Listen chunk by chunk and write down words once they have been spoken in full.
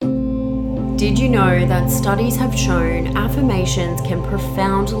Did you know that studies have shown affirmations can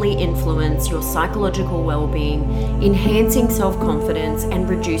profoundly influence your psychological well-being, enhancing self-confidence and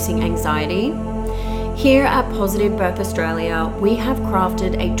reducing anxiety? Here at Positive Birth Australia, we have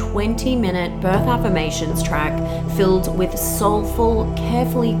crafted a 20-minute birth affirmations track filled with soulful,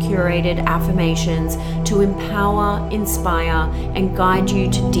 carefully curated affirmations to empower, inspire, and guide you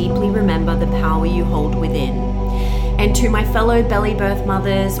to deeply remember the power you hold within. And to my fellow belly birth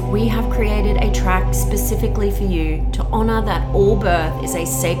mothers, we have created a track specifically for you to honor that all birth is a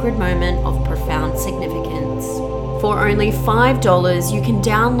sacred moment of profound significance. For only $5, you can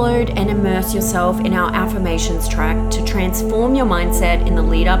download and immerse yourself in our affirmations track to transform your mindset in the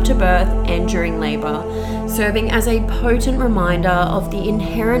lead up to birth and during labor, serving as a potent reminder of the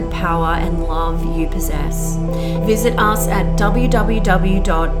inherent power and love you possess. Visit us at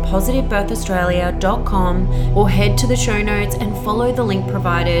www.positivebirthaustralia.com or head to the show notes and follow the link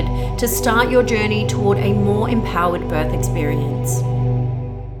provided to start your journey toward a more empowered birth experience.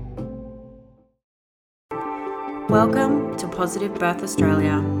 Welcome to Positive Birth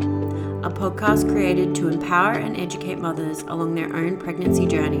Australia, a podcast created to empower and educate mothers along their own pregnancy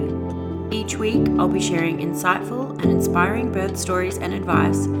journey. Each week, I'll be sharing insightful and inspiring birth stories and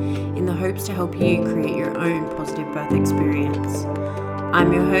advice in the hopes to help you create your own positive birth experience.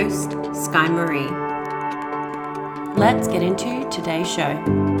 I'm your host, Sky Marie. Let's get into today's show.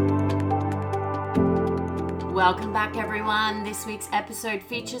 Welcome back, everyone. This week's episode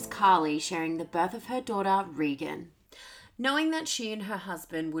features Carly sharing the birth of her daughter, Regan. Knowing that she and her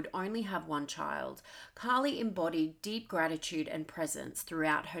husband would only have one child, Carly embodied deep gratitude and presence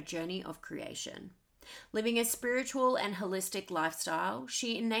throughout her journey of creation. Living a spiritual and holistic lifestyle,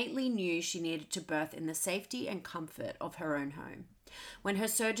 she innately knew she needed to birth in the safety and comfort of her own home. When her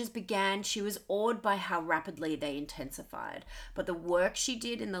surges began, she was awed by how rapidly they intensified, but the work she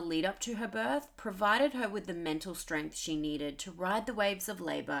did in the lead up to her birth provided her with the mental strength she needed to ride the waves of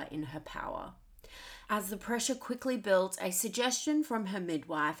labor in her power. As the pressure quickly built, a suggestion from her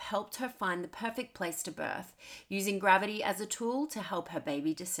midwife helped her find the perfect place to birth, using gravity as a tool to help her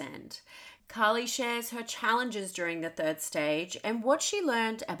baby descend. Carly shares her challenges during the third stage and what she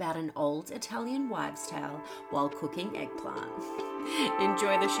learned about an old Italian wives' tale while cooking eggplant.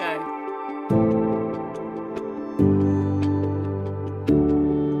 Enjoy the show.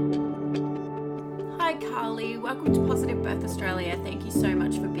 Hi, Carly. Welcome to Positive Birth Australia. Thank you so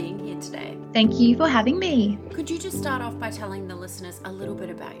much for being here today. Thank you for having me. Could you just start off by telling the listeners a little bit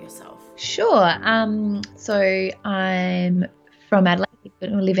about yourself? Sure. So I'm from Adelaide. I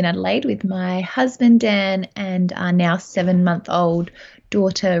live in Adelaide with my husband, Dan, and our now 7-month-old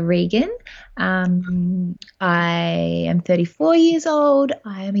daughter, Regan. I am 34 years old.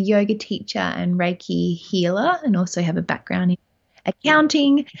 I am a yoga teacher and Reiki healer and also have a background in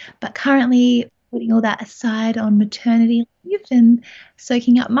accounting, but currently putting all that aside on maternity leave and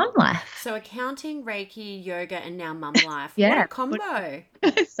soaking up mum life. So accounting, Reiki, yoga, and now mum life. Yeah. What a combo.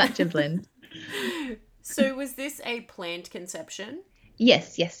 Such a blend. So was this a planned conception?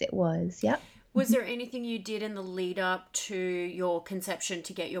 Yes, it was. Yep. Was there anything you did in the lead up to your conception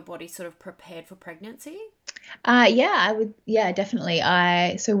to get your body sort of prepared for pregnancy? I would. Yeah, definitely.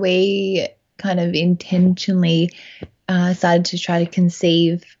 So we kind of intentionally started to try to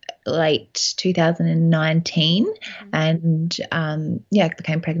conceive late 2019 and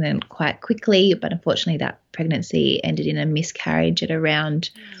became pregnant quite quickly, but unfortunately that pregnancy ended in a miscarriage at around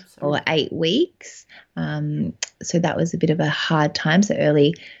 8 weeks. So that was a bit of a hard time. So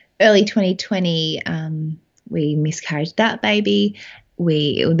early 2020 we miscarried that baby.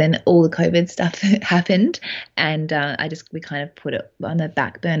 Then all the COVID stuff happened, and we kind of put it on the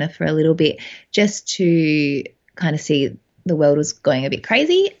back burner for a little bit just to kind of see the world was going a bit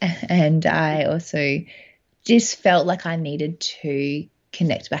crazy, and I also just felt like I needed to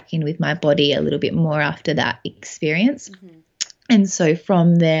connect back in with my body a little bit more after that experience. And so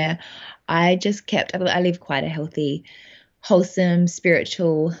from there I live quite a healthy, wholesome,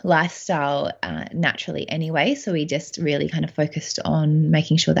 spiritual lifestyle naturally anyway, so we just really kind of focused on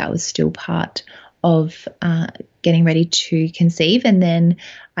making sure that was still part of getting ready to conceive. And then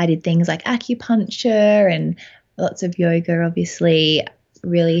I did things like acupuncture and lots of yoga, obviously,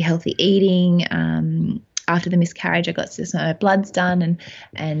 really healthy eating. After the miscarriage, I got some bloods done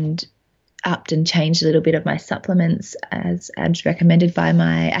and upped and changed a little bit of my supplements as recommended by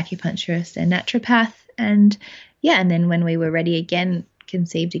my acupuncturist and naturopath. And then when we were ready again,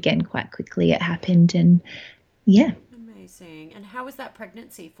 conceived again quite quickly, it happened. And Amazing. And How was that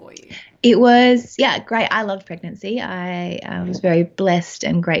pregnancy for you? It was, yeah, great. I loved pregnancy. I was very blessed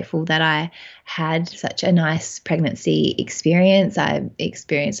and grateful that I had such a nice pregnancy experience. I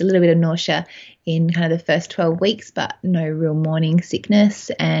experienced a little bit of nausea in kind of the first 12 weeks, but no real morning sickness,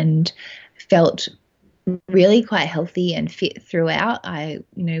 and felt really quite healthy and fit throughout.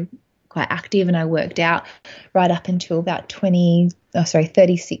 Quite active, and I worked out right up until about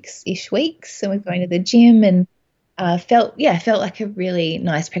 36-ish weeks. And we're going to the gym, and felt like a really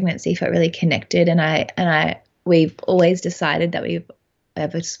nice pregnancy. Felt really connected, and we've always decided that we've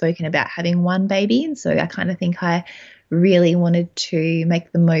ever spoken about having one baby, and so I kind of think I really wanted to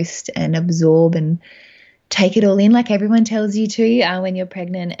make the most and absorb and take it all in, like everyone tells you to when you're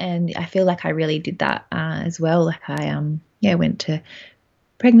pregnant. And I feel like I really did that as well. Like I went to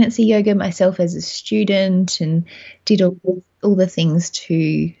pregnancy yoga myself as a student and did all the things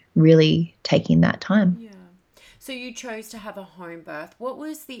to really take in that time. Yeah. So you chose to have a home birth. What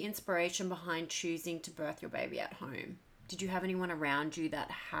was the inspiration behind choosing to birth your baby at home? Did you have anyone around you that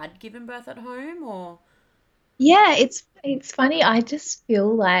had given birth at home, or? Yeah, it's funny. I just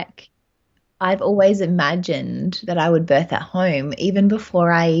feel like I've always imagined that I would birth at home, even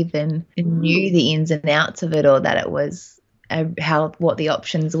before I even knew the ins and outs of it, or that it was what the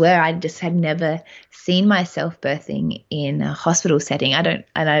options were. I just had never seen myself birthing in a hospital setting.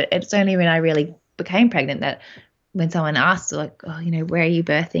 It's only when I really became pregnant that when someone asked, like, oh, where are you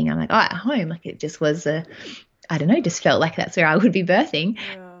birthing? I'm like, oh, at home. Like it just was I don't know, just felt like that's where I would be birthing.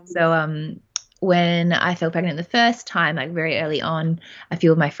 Yeah. So when I fell pregnant the first time, like very early on, a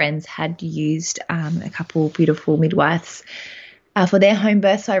few of my friends had used a couple beautiful midwives for their home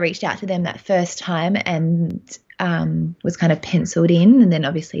birth. So I reached out to them that first time and was kind of penciled in. And then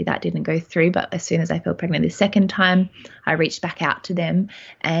obviously that didn't go through. But as soon as I fell pregnant the second time, I reached back out to them,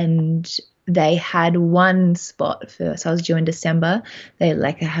 and they had one spot so I was due in December. They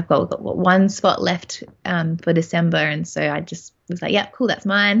have got one spot left for December, and so I just was like, yeah, cool, that's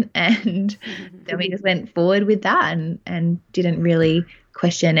mine. And then we just went forward with that and didn't really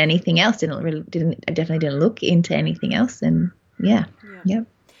question anything else. I definitely didn't look into anything else. And yeah.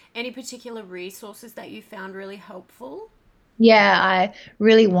 Any particular resources that you found really helpful? Yeah, I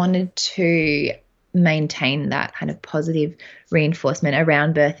really wanted to maintain that kind of positive reinforcement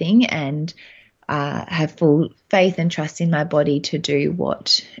around birthing and have full faith and trust in my body to do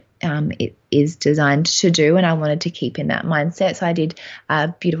what it is designed to do. And I wanted to keep in that mindset. So I did a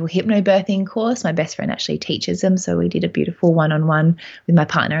beautiful hypnobirthing course. My best friend actually teaches them. So we did a beautiful one-on-one with my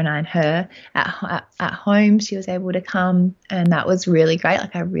partner and I and her at home. She was able to come, and that was really great.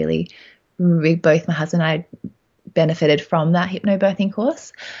 Like both my husband and I benefited from that hypnobirthing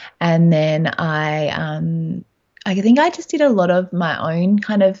course. And then I think I just did a lot of my own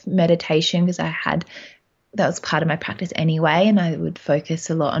kind of meditation, because that was part of my practice anyway, and I would focus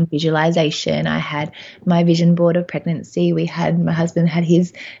a lot on visualization. I had my vision board of pregnancy. My husband had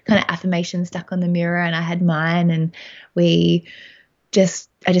his kind of affirmation stuck on the mirror, and I had mine, and I just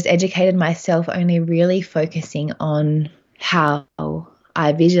educated myself, only really focusing on how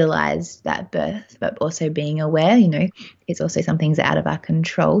I visualized that birth, but also being aware, it's also some things out of our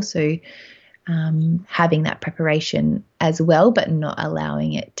control. So having that preparation as well, but not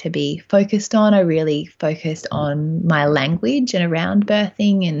allowing it to be focused on. I really focused on my language and around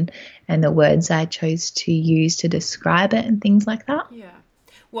birthing and the words I chose to use to describe it and things like that. Yeah.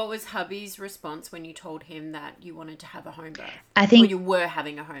 What was hubby's response when you told him that you wanted to have a home birth? I think, or you were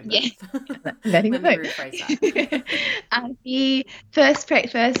having a home birth. Yeah. Let me rephrase that. The first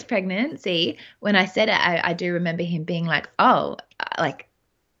pregnancy, when I said it, I do remember him being like, oh, like,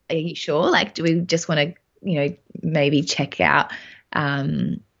 are you sure? Like, do we just want to, maybe check out,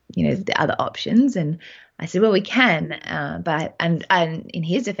 the other options? And I said, well, we can. But in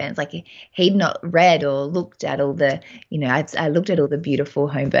his defense, like he'd not read or looked at all the, I looked at all the beautiful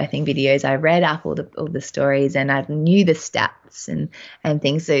home birthing videos. I read up all the stories, and I knew the stats and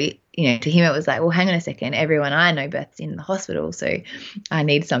things. So, to him it was like, well, hang on a second. Everyone I know births in the hospital, so I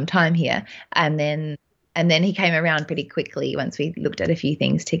need some time here. And then he came around pretty quickly once we looked at a few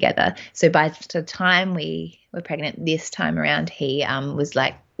things together. So by the time we were pregnant this time around, he was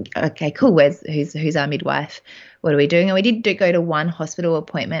like, okay, cool, who's our midwife? What are we doing? And we did go to one hospital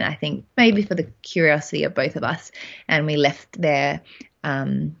appointment, I think maybe for the curiosity of both of us. And we left there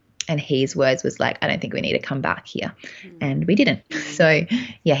and his words was like, I don't think we need to come back here. And we didn't. So,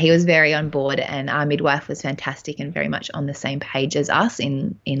 yeah, he was very on board, and our midwife was fantastic and very much on the same page as us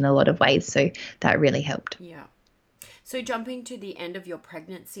in a lot of ways. So that really helped. Yeah. So, jumping to the end of your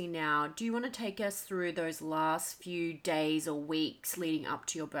pregnancy now, do you want to take us through those last few days or weeks leading up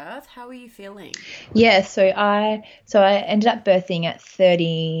to your birth? How are you feeling? Yeah, so I ended up birthing at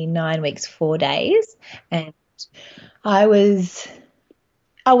 39 weeks 4 days, and I was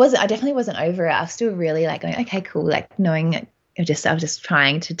I definitely wasn't over it. I was still really like going, okay, cool, like knowing I was just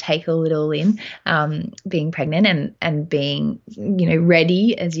trying to take a little in, being pregnant and being,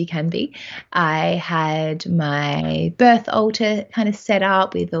 ready as you can be. I had my birth altar kind of set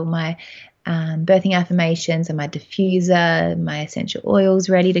up with all my birthing affirmations and my diffuser, my essential oils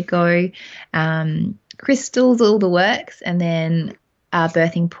ready to go, crystals, all the works. And then our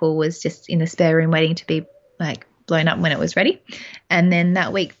birthing pool was just in the spare room waiting to be like blown up when it was ready. And then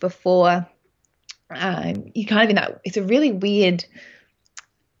that week before, you kind of in that, it's a really weird,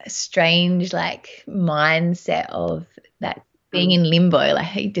 strange like mindset of that being in limbo,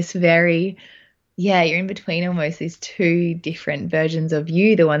 like just very, yeah, you're in between almost these two different versions of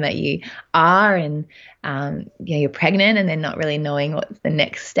you, the one that you are, and you're pregnant and then not really knowing what the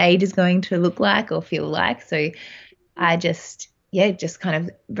next stage is going to look like or feel like. So I just kind of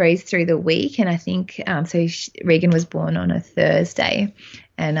breezed through the week. And I think Regan was born on a Thursday,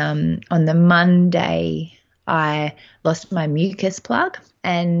 and on the Monday I lost my mucus plug,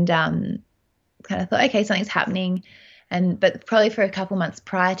 and kind of thought, okay, something's happening. But probably for a couple months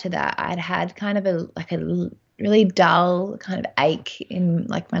prior to that, I'd had kind of a really dull kind of ache in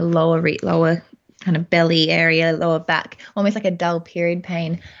like my lower kind of belly area, lower back, almost like a dull period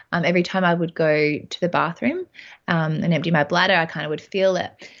pain. Every time I would go to the bathroom and empty my bladder, I kind of would feel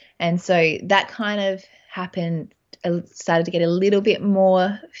it. And so that kind of happened, started to get a little bit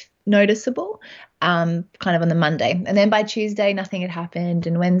more noticeable, kind of on the Monday. And then by Tuesday, nothing had happened.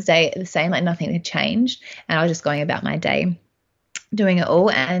 And Wednesday, the same, like nothing had changed. And I was just going about my day, doing it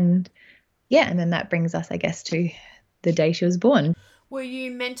all. And yeah, and then that brings us, I guess, to the day she was born. Were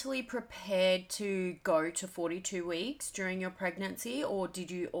you mentally prepared to go to 42 weeks during your pregnancy, or did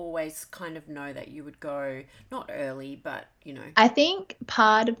you always kind of know that you would go not early, but I think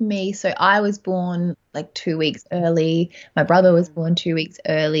part of me, so I was born like 2 weeks early. My brother was born 2 weeks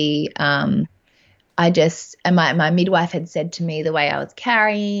early. And my midwife had said to me the way I was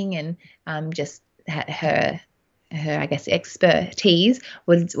carrying and just her I guess expertise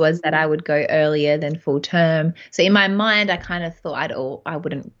was that I would go earlier than full term. So in my mind, I kind of thought I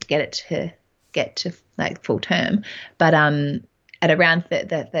wouldn't get to like full term, but at around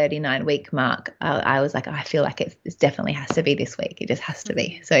the 39-week mark, I was like, I feel like it definitely has to be this week. It just has to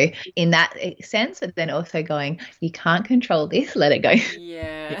be. So in that sense, but then also going, you can't control this, let it go.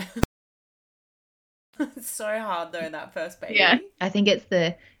 Yeah. It's so hard though, that first baby. Yeah, I think it's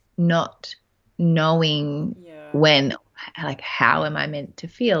the not knowing when, like, how am I meant to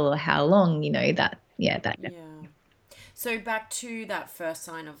feel or how long, that. So back to that first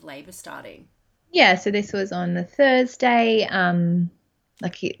sign of labor starting. Yeah, so this was on the Thursday.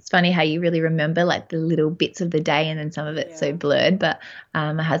 Like, it's funny how you really remember like the little bits of the day, and then some of it's so blurred. But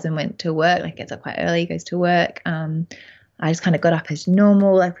my husband went to work, like gets up quite early, goes to work. I just kind of got up as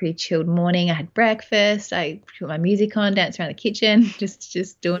normal, like pretty chilled morning. I had breakfast. I put my music on, danced around the kitchen,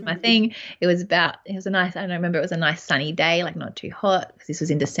 just doing my thing. It was a nice, I don't remember, it was a nice sunny day, like not too hot because this was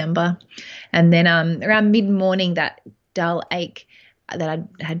in December. And then around mid-morning, that dull ache that I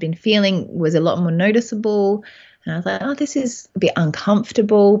had been feeling was a lot more noticeable. And I was like, oh, this is a bit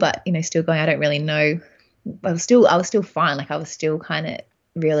uncomfortable, but, still going, I don't really know. I was still fine. Like I was still kind of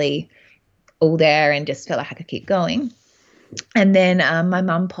really all there and just felt like I could keep going. And then my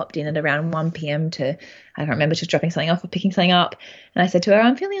mum popped in at around 1 p.m. I can't remember, just dropping something off or picking something up. And I said to her,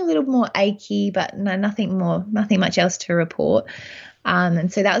 I'm feeling a little more achy, but no, nothing much else to report.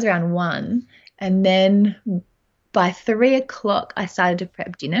 And so that was around 1. And then by 3 o'clock, I started to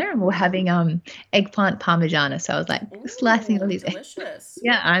prep dinner, and we're having eggplant parmigiana. So I was like slicing all these. Delicious.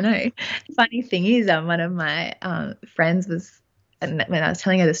 Yeah, I know. Funny thing is, one of my friends was, and when I was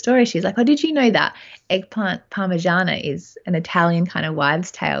telling her the story, she's like, oh, did you know that eggplant parmigiana is an Italian kind of wives'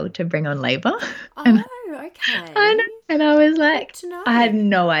 tale to bring on labor? Oh, okay. I know. And I was like, Good to know. I had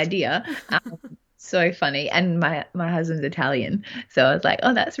no idea. So funny. And my husband's Italian. So I was like,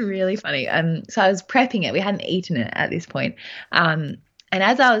 oh, that's really funny. So I was prepping it. We hadn't eaten it at this point. And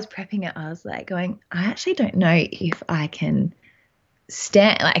as I was prepping it, I was like going, I actually don't know if I can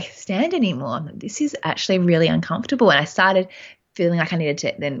stand anymore. This is actually really uncomfortable. And I started feeling like I needed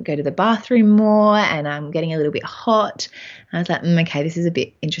to then go to the bathroom more, and I'm getting a little bit hot. And I was like, okay, this is a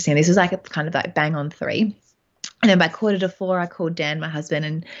bit interesting. This was like a kind of like bang on 3. And then by 3:45, I called Dan, my husband,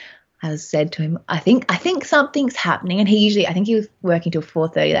 and I said to him, I think something's happening. And I think he was working till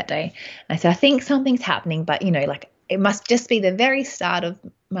 4:30 that day. And I said, I think something's happening, but like it must just be the very start of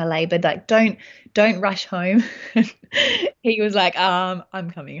my labor. Like, don't rush home. He was like,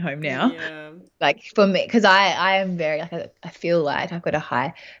 I'm coming home now. Yeah. Like for me, because I am very like I feel like I've got a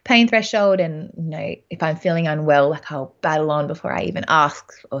high pain threshold, and if I'm feeling unwell, like I'll battle on before I even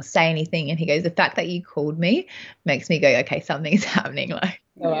ask or say anything. And he goes, the fact that you called me makes me go, okay, something's happening. Like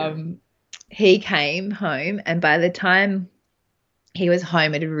he came home, and by the time he was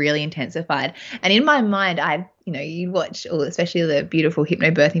home, it had really intensified. And in my mind, you watch especially the beautiful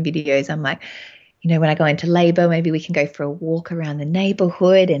hypnobirthing videos. I'm like, when I go into labor, maybe we can go for a walk around the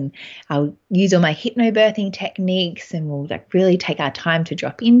neighborhood, and I'll use all my hypnobirthing techniques, and we'll like really take our time to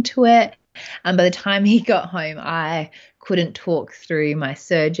drop into it. And by the time he got home, I couldn't talk through my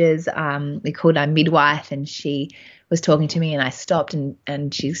surges. We called our midwife, and she was talking to me, and I stopped,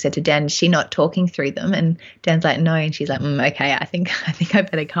 and she said to Dan, is she not talking through them? And Dan's like, no. And she's like, okay, I think I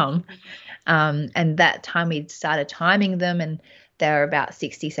better come. And that time we started timing them, and they were about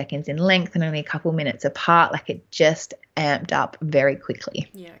 60 seconds in length and only a couple minutes apart. Like, it just amped up very quickly.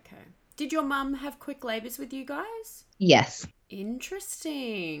 Yeah, okay. Did your mum have quick labours with you guys? Yes.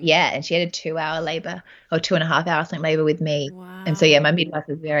 Interesting. Yeah, and she had a 2-hour labor or 2.5 hour labor with me. Wow. And so, my midwife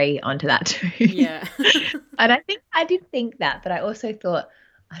was very onto that too. Yeah. And I did think that, but I also thought,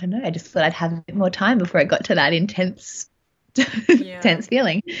 I don't know, I just thought I'd have a bit more time before it got to that intense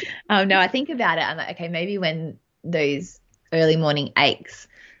feeling. No, I think about it. I'm like, okay, maybe when those early morning aches,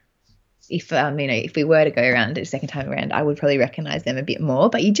 if we were to go around it a second time around, I would probably recognize them a bit more,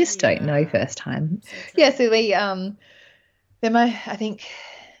 but you just don't know first time. So we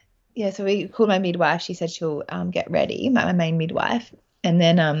so we called my midwife. She said she'll get ready, my main midwife. And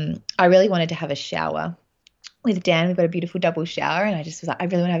then I really wanted to have a shower with Dan. We've got a beautiful double shower, and I just was like, I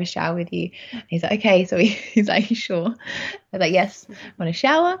really want to have a shower with you. And he's like, okay. So he's like, sure? I was like, yes, I want a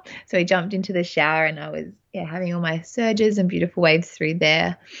shower. So we jumped into the shower, and I was having all my surges and beautiful waves through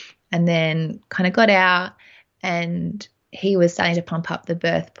there, and then kind of got out, and he was starting to pump up the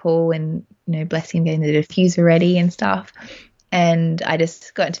birth pool, and bless him, getting the diffuser ready and stuff. And I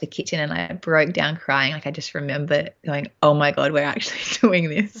just got into the kitchen, and I broke down crying. Like, I just remember going, oh my God, we're actually doing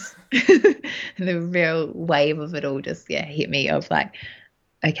this. And the real wave of it all just hit me, of like,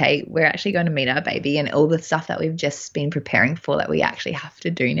 okay, we're actually going to meet our baby, and all the stuff that we've just been preparing for that we actually have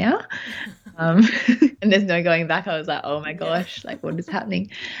to do now. And there's no going back. I was like, oh my gosh, like, what is happening?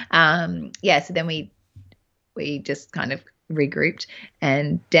 So then we just kind of regrouped,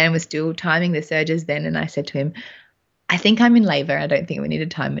 and Dan was still timing the surges then, and I said to him, I think I'm in labor. I don't think we need to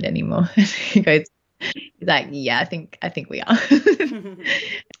time it anymore. He's like, yeah, I think we are.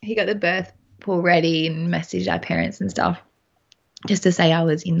 He got the birth pool ready and messaged our parents and stuff just to say I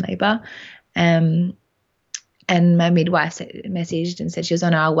was in labor. And my midwife messaged and said she was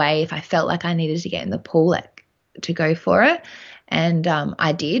on our way if I felt like I needed to get in the pool, like, to go for it. And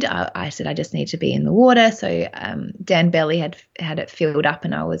I did. I said I just need to be in the water. So Dan Belly had it filled up,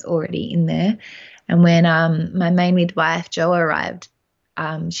 and I was already in there. And when my main midwife, Jo, arrived,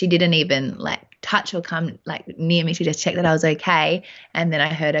 she didn't even like touch or come like near me. She just checked that I was okay. And then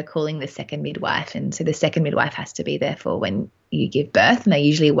I heard her calling the second midwife. And so the second midwife has to be there for when you give birth, and they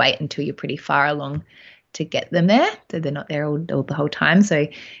usually wait until you're pretty far along to get them there. So they're not there all the whole time. So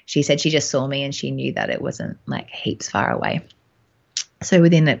she said she just saw me, and she knew that it wasn't like heaps far away. So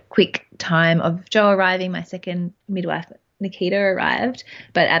within a quick time of Jo arriving, my second midwife, Nikita, arrived.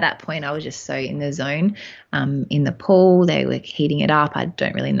 But at that point, I was just so in the zone. In the pool, they were heating it up. I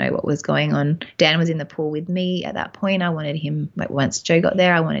don't really know what was going on. Dan was in the pool with me at that point. I wanted him, like, once Jo got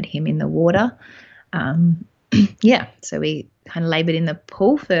there, I wanted him in the water. So we kind of laboured in the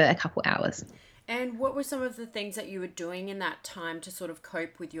pool for a couple hours. And what were some of the things that you were doing in that time to sort of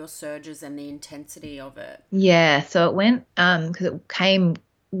cope with your surges and the intensity of it? Yeah, so it went, because it came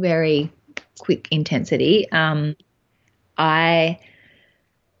very quick intensity. At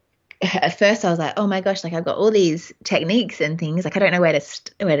first I was like, oh my gosh, like, I've got all these techniques and things, like, I don't know where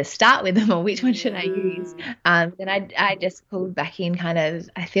to start with them, or which one should I use. Then I just pulled back in, kind of,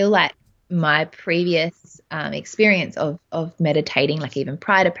 I feel like my previous experience of meditating, like even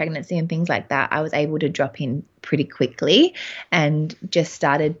prior to pregnancy and things like that, I was able to drop in pretty quickly and just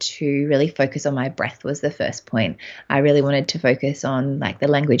started to really focus on my breath was the first point. I really wanted to focus on like the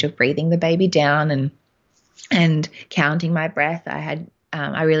language of breathing the baby down and counting my breath. I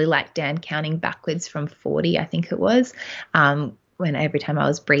really liked Dan counting backwards from 40, I think it was, when every time I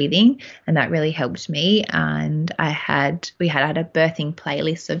was breathing, and that really helped me. And we had a birthing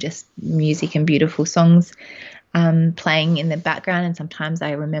playlist of just music and beautiful songs playing in the background, and sometimes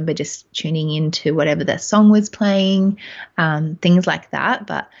I remember just tuning into whatever the song was playing, things like that.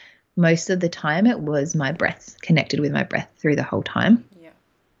 But most of the time it was my breath, connected with my breath through the whole time. Yeah.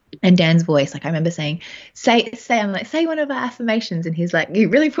 And Dan's voice, like I remember saying, I'm like, say one of our affirmations. And he's like, you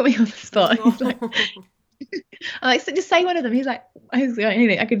really put me on the spot. He's like, I'm like, so just say one of them. He's like,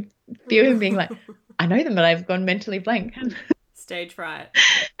 I could feel him being like, I know them, but I've gone mentally blank. Stage fright.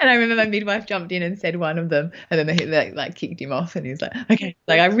 And I remember my midwife jumped in and said one of them, and then they like kicked him off, and he was like, okay,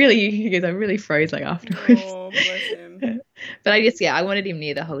 like I really froze like afterwards. Oh, bless him. But I wanted him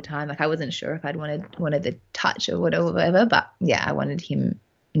near the whole time. Like I wasn't sure if I'd wanted the touch or whatever, but yeah, I wanted him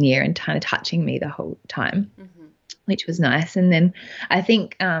near and kind of touching me the whole time, which was nice. And then I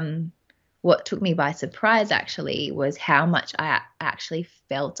think what took me by surprise actually was how much I actually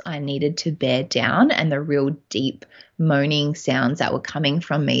felt I needed to bear down, and the real deep moaning sounds that were coming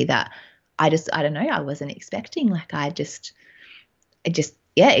from me that I don't know, I wasn't expecting. Like it just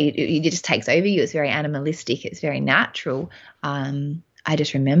takes over you. It's very animalistic. It's very natural. I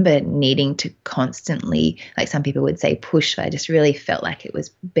just remember needing to constantly, like some people would say, push. I just really felt like it was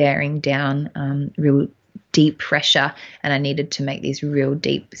bearing down, real deep pressure, and I needed to make these real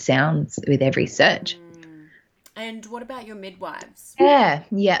deep sounds with every surge. And what about your midwives? Yeah,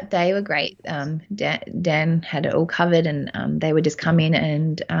 they were great. Dan had it all covered, and they would just come in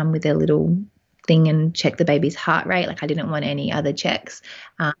and with their little thing and check the baby's heart rate. Like I didn't want any other checks.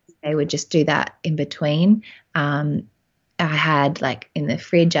 They would just do that in between. I had, like in the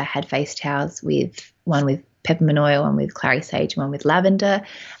fridge, I had face towels one with peppermint oil, one with clary sage, one with lavender.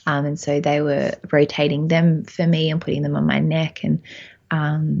 And so they were rotating them for me and putting them on my neck. And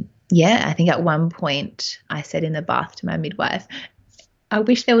I think at one point I said in the bath to my midwife, I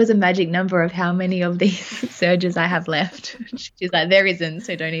wish there was a magic number of how many of these surges I have left. She's like, there isn't,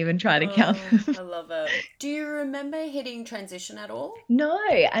 so don't even try to count them. I love it. Do you remember hitting transition at all? No,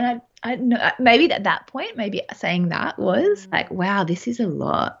 and I know maybe at that point, maybe saying that was like, wow, this is a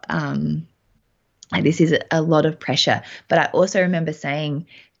lot. Like this is a lot of pressure. But I also remember saying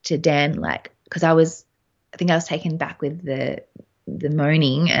to Dan, like, because I think I was taken back with the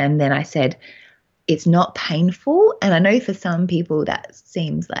moaning, and then I said, it's not painful. And I know for some people that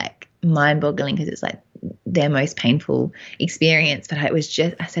seems like mind-boggling because it's like their most painful experience, but I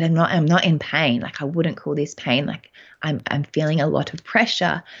said, I'm not in pain. Like I wouldn't call this pain. Like I'm feeling a lot of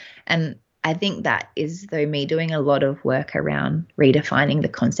pressure. And I think that is though me doing a lot of work around redefining the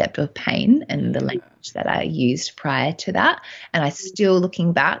concept of pain and the language that I used prior to that. And I still,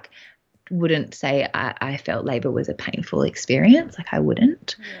 looking back, wouldn't say I felt labor was a painful experience. Like I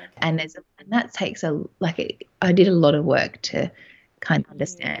wouldn't. And that takes I did a lot of work to kind of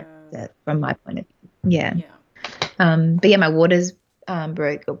understand that from my point of view. Yeah. But yeah, my waters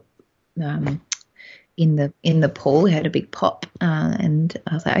broke in the pool. We had a big pop, and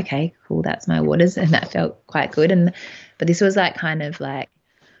I was like, okay, cool, that's my waters, and that felt quite good. But this was like kind of like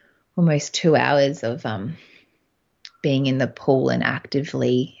almost 2 hours of being in the pool and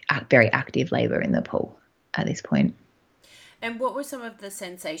very active labor in the pool at this point. And what were some of the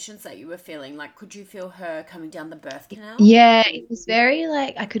sensations that you were feeling? Like, could you feel her coming down the birth canal? Yeah, it was very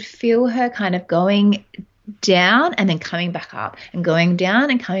like I could feel her kind of going down and then coming back up and going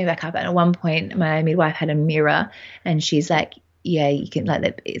down and coming back up. And at one point my midwife had a mirror and she's like, yeah, you can, like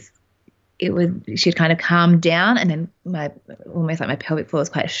that. She'd kind of calm down, and then almost like my pelvic floor was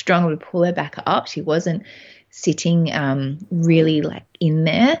quite strong. I would pull her back up. She wasn't sitting really like in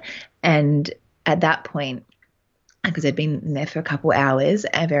there. And at that point, because I'd been in there for a couple hours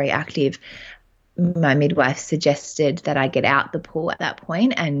and very active, my midwife suggested that I get out the pool at that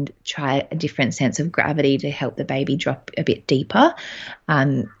point and try a different sense of gravity to help the baby drop a bit deeper.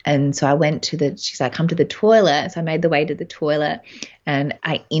 And so I went she's like, come to the toilet. So I made the way to the toilet and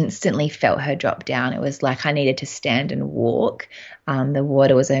I instantly felt her drop down. It was like I needed to stand and walk. The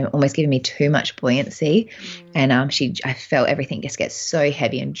water was almost giving me too much buoyancy. And I felt everything just get so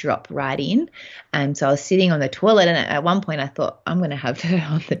heavy and drop right in. And so I was sitting on the toilet, and at one point I thought, I'm going to have her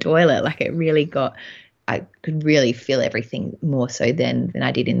on the toilet. Like I could really feel everything more so than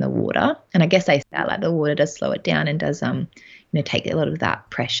I did in the water. And I guess they say like the water does slow it down and does take a lot of that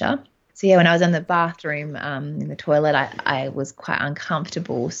pressure. So yeah, when I was in the bathroom, in the toilet, I was quite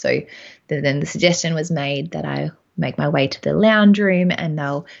uncomfortable. So then the suggestion was made that I make my way to the lounge room and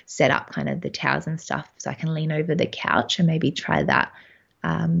they'll set up kind of the towels and stuff so I can lean over the couch and maybe try that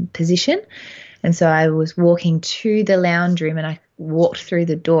position. And so I was walking to the lounge room and I walked through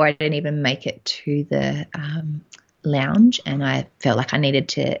the door. I didn't even make it to the lounge, and I felt like I needed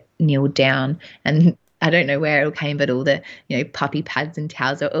to kneel down, and I don't know where it all came, but all the puppy pads and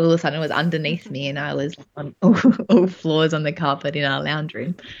towels all of a sudden was underneath me, and I was on all floors on the carpet in our lounge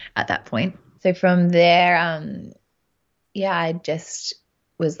room at that point. So from there, I just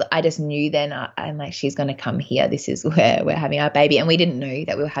I just knew then, I'm like, she's going to come here. This is where we're having our baby. And we didn't know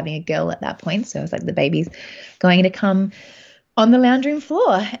that we were having a girl at that point. So I was like, the baby's going to come on the lounge room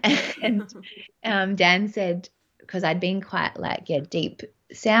floor. And Dan said, because I'd been quite like, deep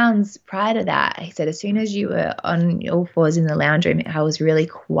sounds prior to that, he said, as soon as you were on all fours in the lounge room, I was really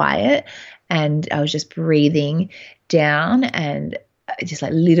quiet and I was just breathing down and just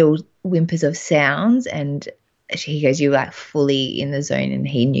like little whimpers of sounds. And he goes, you were like fully in the zone. And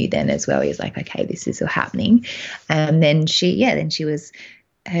he knew then as well. He was like, okay, this is all happening. And then she was,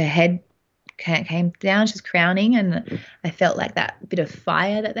 her head came down, she was crowning, and I felt like that bit of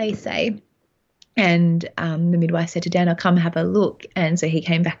fire that they say. And the midwife said to Dan, I'll come have a look. And so he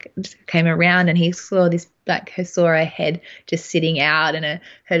came around and he saw this, like, saw her head just sitting out and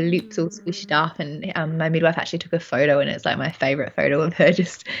her lips all squished up. And my midwife actually took a photo, and it's like my favorite photo of her,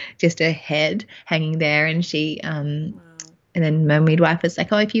 just her head hanging there. And she, and then my midwife was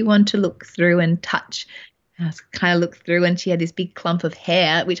like, oh, if you want to look through and touch. And I kind of looked through and she had this big clump of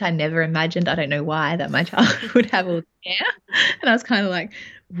hair, which I never imagined. I don't know why that my child would have all the hair. And I was kind of like,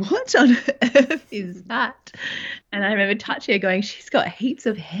 what on earth is that? And I remember touching her going, she's got heaps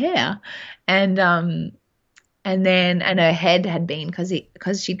of hair. And her head had been,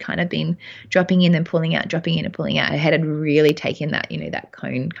 because she'd kind of been dropping in and pulling out, dropping in and pulling out, her head had really taken that, that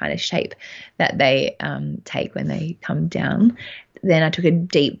cone kind of shape that they take when they come down. Then I took a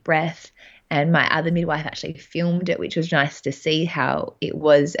deep breath. And my other midwife actually filmed it, which was nice to see how it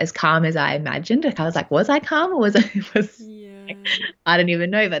was as calm as I imagined. Like, I was like, was I calm or was I? I don't even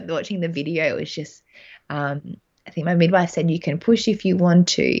know. But watching the video, it was just, I think my midwife said, you can push if you want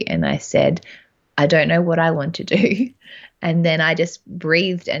to. And I said, I don't know what I want to do. And then I just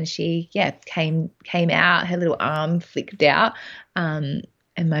breathed and she, came out, her little arm flicked out. And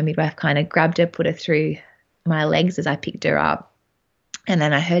my midwife kind of grabbed her, put her through my legs as I picked her up. And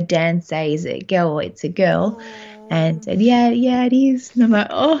then I heard Dan say, is it a girl? It's a girl. Aww. And said, yeah, it is. And I'm like,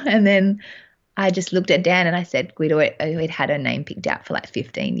 oh. And then I just looked at Dan and I said, we'd had her name picked out for like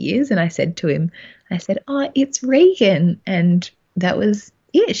 15 years. And I said to him, oh, it's Regan. And that was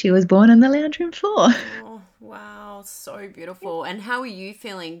it. She was born on the lounge room floor. Oh, wow. So beautiful. And how are you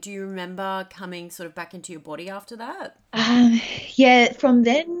feeling? Do you remember coming sort of back into your body after that? From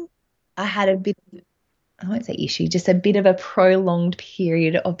then I had a bit, I won't say issue, just a bit of a prolonged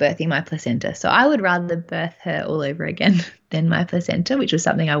period of birthing my placenta. So I would rather birth her all over again than my placenta, which was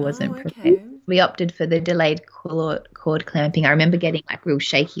something I wasn't prepared. We opted for the delayed cord clamping. I remember getting like real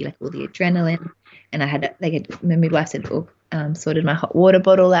shaky, like all the adrenaline, and my midwife said, sorted my hot water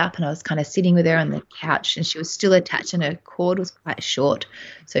bottle up, and I was kind of sitting with her on the couch, and she was still attached, and her cord was quite short,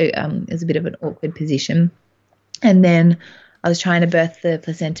 so it was a bit of an awkward position. And then I was trying to birth the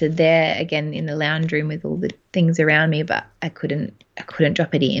placenta there again in the lounge room with all the things around me, but I couldn't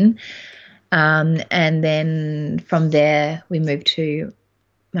drop it in. And then from there we moved to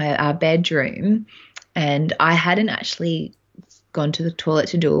our bedroom, and I hadn't actually gone to the toilet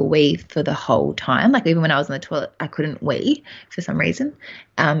to do a wee for the whole time. Like, even when I was in the toilet, I couldn't wee for some reason.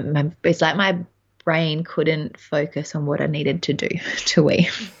 It's like my brain couldn't focus on what I needed to do to wee.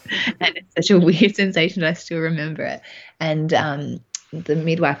 And it's such a weird sensation. I still remember it. And the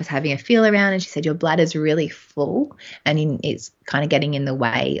midwife was having a feel around, and she said, your bladder's really full and it's kind of getting in the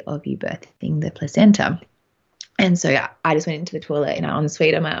way of you birthing the placenta. And so I just went into the toilet in an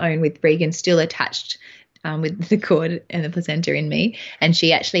ensuite on my own with Regan still attached with the cord and the placenta in me. And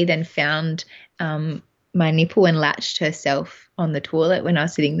she actually then found my nipple and latched herself on the toilet when I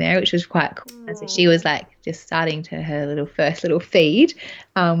was sitting there, which was quite cool. And so she was like just starting to her first little feed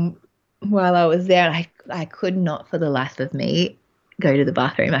while I was there. And I could not for the life of me go to the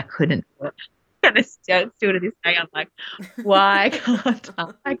bathroom. I couldn't do it. And it's still to this day, I'm like, why can't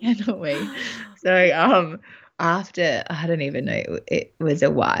I cannot wee? So after, I don't even know, it was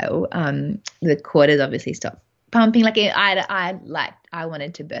a while. The cord has obviously stopped pumping. Like, I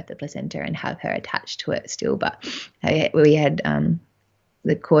wanted to birth the placenta and have her attached to it still, but we had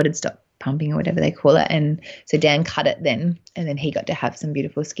the cord had stopped pumping or whatever they call it, and so Dan cut it then, and then he got to have some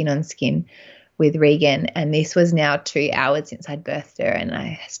beautiful skin on skin with Regan. And this was now 2 hours since I'd birthed her, and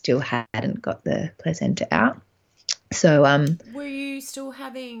I still hadn't got the placenta out. So were you still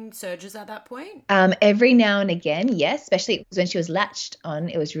having surges at that point? Every now and again, yes, especially when she was latched on,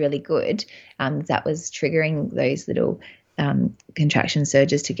 it was really good. That was triggering those little contraction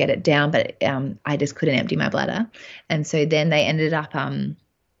surges to get it down, but I just couldn't empty my bladder. And so then they ended up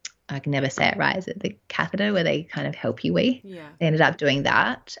I can never say it right, is it the catheter where they kind of help you wee? Yeah. They ended up doing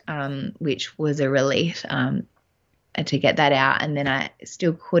that, which was a relief to get that out. And then I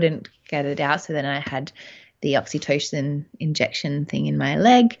still couldn't get it out, so then I had the oxytocin injection thing in my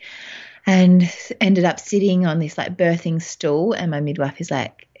leg, and ended up sitting on this like birthing stool, and my midwife is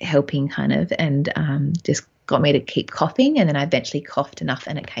like helping kind of, and just got me to keep coughing, and then I eventually coughed enough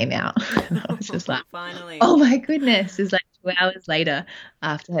and it came out. And I was just like, finally. oh my goodness. It was like 2 hours later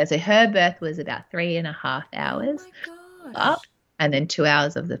after her. So her birth was about 3.5 hours Oh my gosh. up, and then 2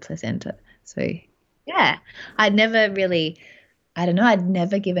 hours of the placenta. So yeah, I'd never really, I don't know, I'd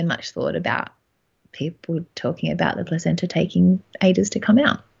never given much thought about people talking about the placenta taking ages to come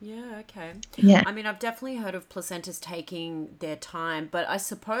out. Yeah, okay. Yeah. I mean, I've definitely heard of placentas taking their time, but I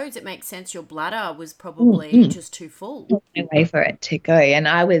suppose it makes sense your bladder was probably Mm-hmm. just too full. No way for it to go. And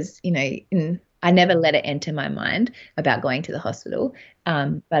I was, I never let it enter my mind about going to the hospital.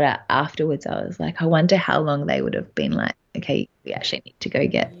 But afterwards, I was like, I wonder how long they would have been like, okay, we actually need to go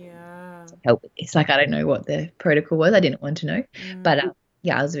get Yeah. help with this. Like, I don't know what the protocol was. I didn't want to know. Mm. But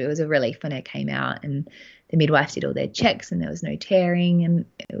yeah, it was a relief when it came out, and the midwife did all their checks and there was no tearing. And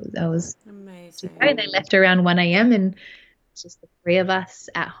I was Amazing. great. They left around 1 a.m. and it's just the three of us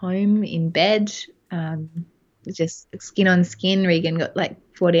at home in bed. Just skin on skin. Regan got like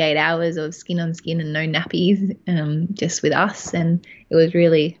 48 hours of skin on skin and no nappies, just with us. And it was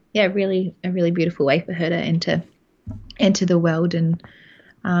really a really beautiful way for her to enter the world. And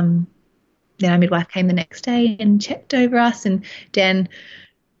then our midwife came the next day and checked over us, and Dan,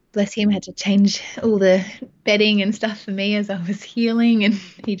 bless him, had to change all the bedding and stuff for me as I was healing, and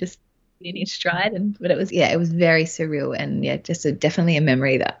he just in his stride. But it was very surreal, and just definitely a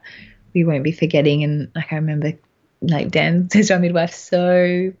memory that we won't be forgetting. And like I remember, like Dan says to our midwife,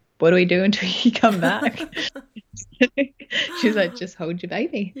 so what do we do until you come back? She's like, just hold your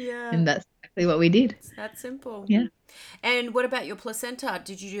baby. Yeah. And that's exactly what we did. It's that simple. Yeah. And what about your placenta?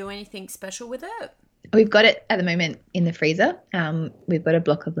 Did you do anything special with it? We've got it at the moment in the freezer. We've got a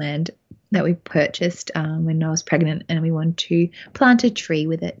block of land that we purchased when I was pregnant, and we want to plant a tree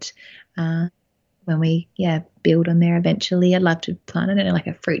with it. When we build on there eventually, I'd love to plant it in like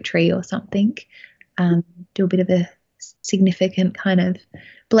a fruit tree or something. Do a bit of a significant kind of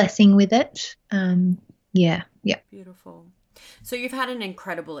blessing with it. Yeah. Beautiful. So you've had an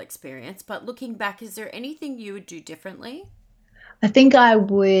incredible experience, but looking back, is there anything you would do differently? I think I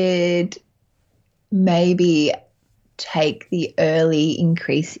would maybe take the early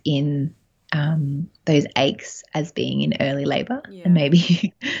increase in those aches as being in early labor, and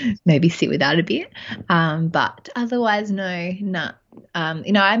maybe sit with that a bit. But otherwise, no.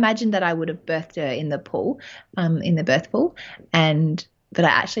 I imagined that I would have birthed her in the pool, in the birth pool, but I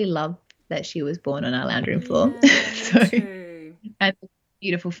actually love that she was born on our lounge room floor. Yeah, too. And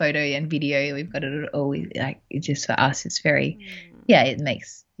beautiful photo and video. We've got it all. Like, it's just for us, it's very, it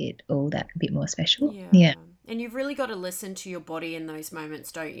makes it all that a bit more special. Yeah. And you've really got to listen to your body in those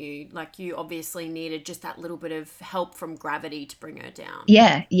moments, don't you? Like, you obviously needed just that little bit of help from gravity to bring her down.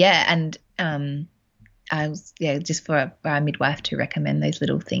 Yeah. And I was just for our midwife to recommend those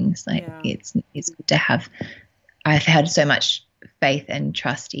little things. Like, it's good to have. I've had so much faith and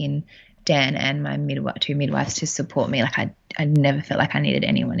trust in Dan and my two midwives to support me. Like, I never felt like I needed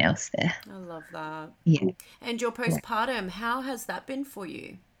anyone else there. I love that. Yeah. And your postpartum, how has that been for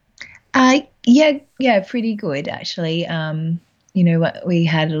you? Pretty good actually. We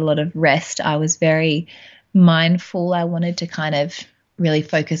had a lot of rest. I was very mindful. I wanted to kind of really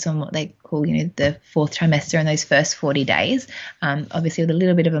focus on what they call, the fourth trimester and those first 40 days. Obviously with a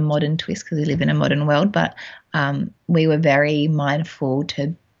little bit of a modern twist because we live in a modern world, but we were very mindful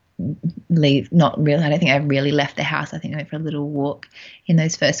to leave. Not really. I don't think I really left the house. I think I went for a little walk in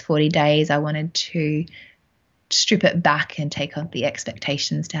those first 40 days. I wanted to strip it back and take off the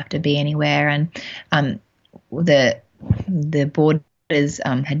expectations to have to be anywhere. And the borders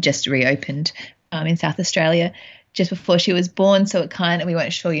had just reopened in South Australia just before she was born, so we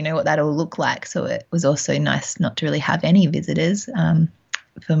weren't sure, what that all looked like. So it was also nice not to really have any visitors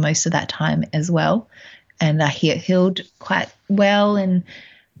for most of that time as well. And I healed quite well, and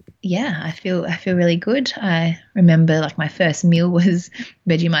I feel really good. I remember like my first meal was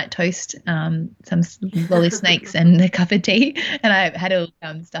Vegemite toast, some lolly snakes and a cup of tea, and I had all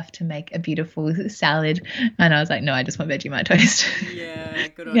stuff to make a beautiful salad, and I was like, no, I just want Vegemite toast. Yeah,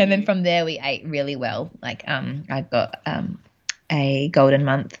 good on you. And then from there we ate really well. Like I got a golden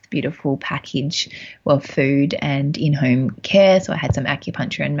month beautiful package of food and in-home care, so I had some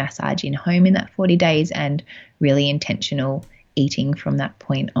acupuncture and massage in home in that 40 days, and really intentional eating from that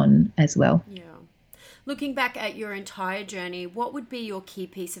point on as well. Yeah. Looking back at your entire journey, what would be your key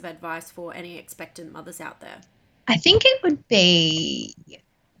piece of advice for any expectant mothers out there? I think it would be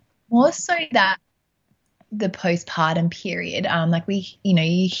more so that the postpartum period, like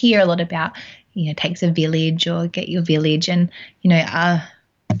you hear a lot about, takes a village or get your village. And, our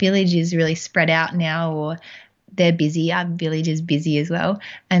village is really spread out now, or they're busy. Our village is busy as well.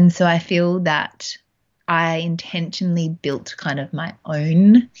 And so I feel that I intentionally built kind of my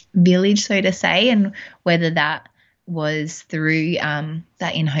own village, so to say, and whether that was through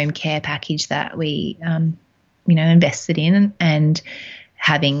that in-home care package that we, invested in, and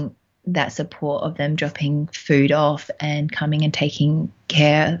having that support of them dropping food off and coming and taking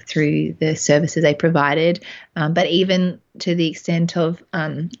care through the services they provided. But even to the extent of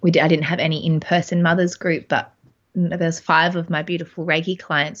I didn't have any in-person mothers group, but there's 5 of my beautiful Reiki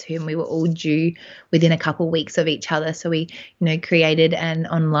clients whom we were all due within a couple of weeks of each other. So we, created an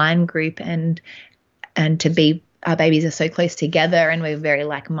online group, and to be, our babies are so close together, and we're very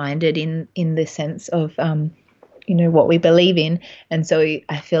like-minded in the sense of what we believe in. And so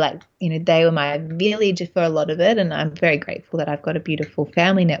I feel like, they were my village for a lot of it. And I'm very grateful that I've got a beautiful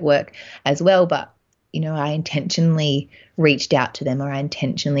family network as well. But, I intentionally reached out to them, or I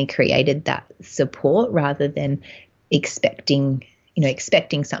intentionally created that support rather than expecting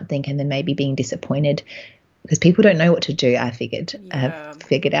something and then maybe being disappointed, because people don't know what to do. I've figured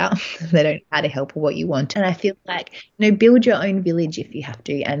out they don't know how to help or what you want. And I feel like, build your own village if you have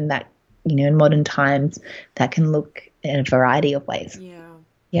to. And that, in modern times, that can look in a variety of ways.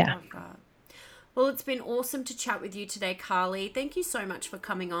 Yeah. Love that. Well, it's been awesome to chat with you today, Carly. Thank you so much for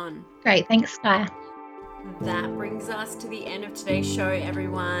coming on. Great. Thanks, Sky. That brings us to the end of today's show,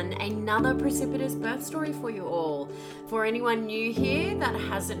 everyone. Another precipitous birth story for you all. For anyone new here that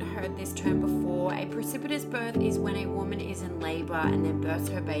hasn't heard this term before, a precipitous birth is when a woman is in labor and then births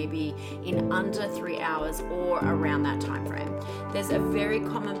her baby in under 3 hours or around that time frame. There's a very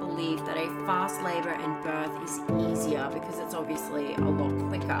common belief that a fast labor and birth is easier because it's obviously a lot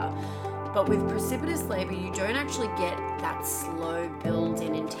quicker. But with precipitous labor, you don't actually get that slow build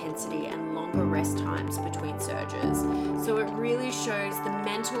in intensity and longer rest times between surges. So it really shows the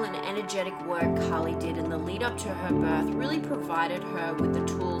mental and energetic work Carly did in the lead up to her birth really provided her with the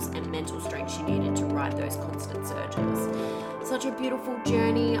tools and mental strength she needed to ride those constant surges. Such a beautiful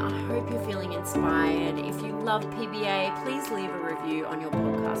journey. I hope you're feeling inspired. If you love PBA, please leave a review on your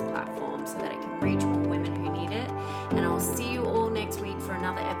podcast platform so that it can reach more women who need it. And I'll see you all next week for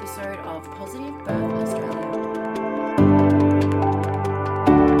another episode of Positive Birth Australia.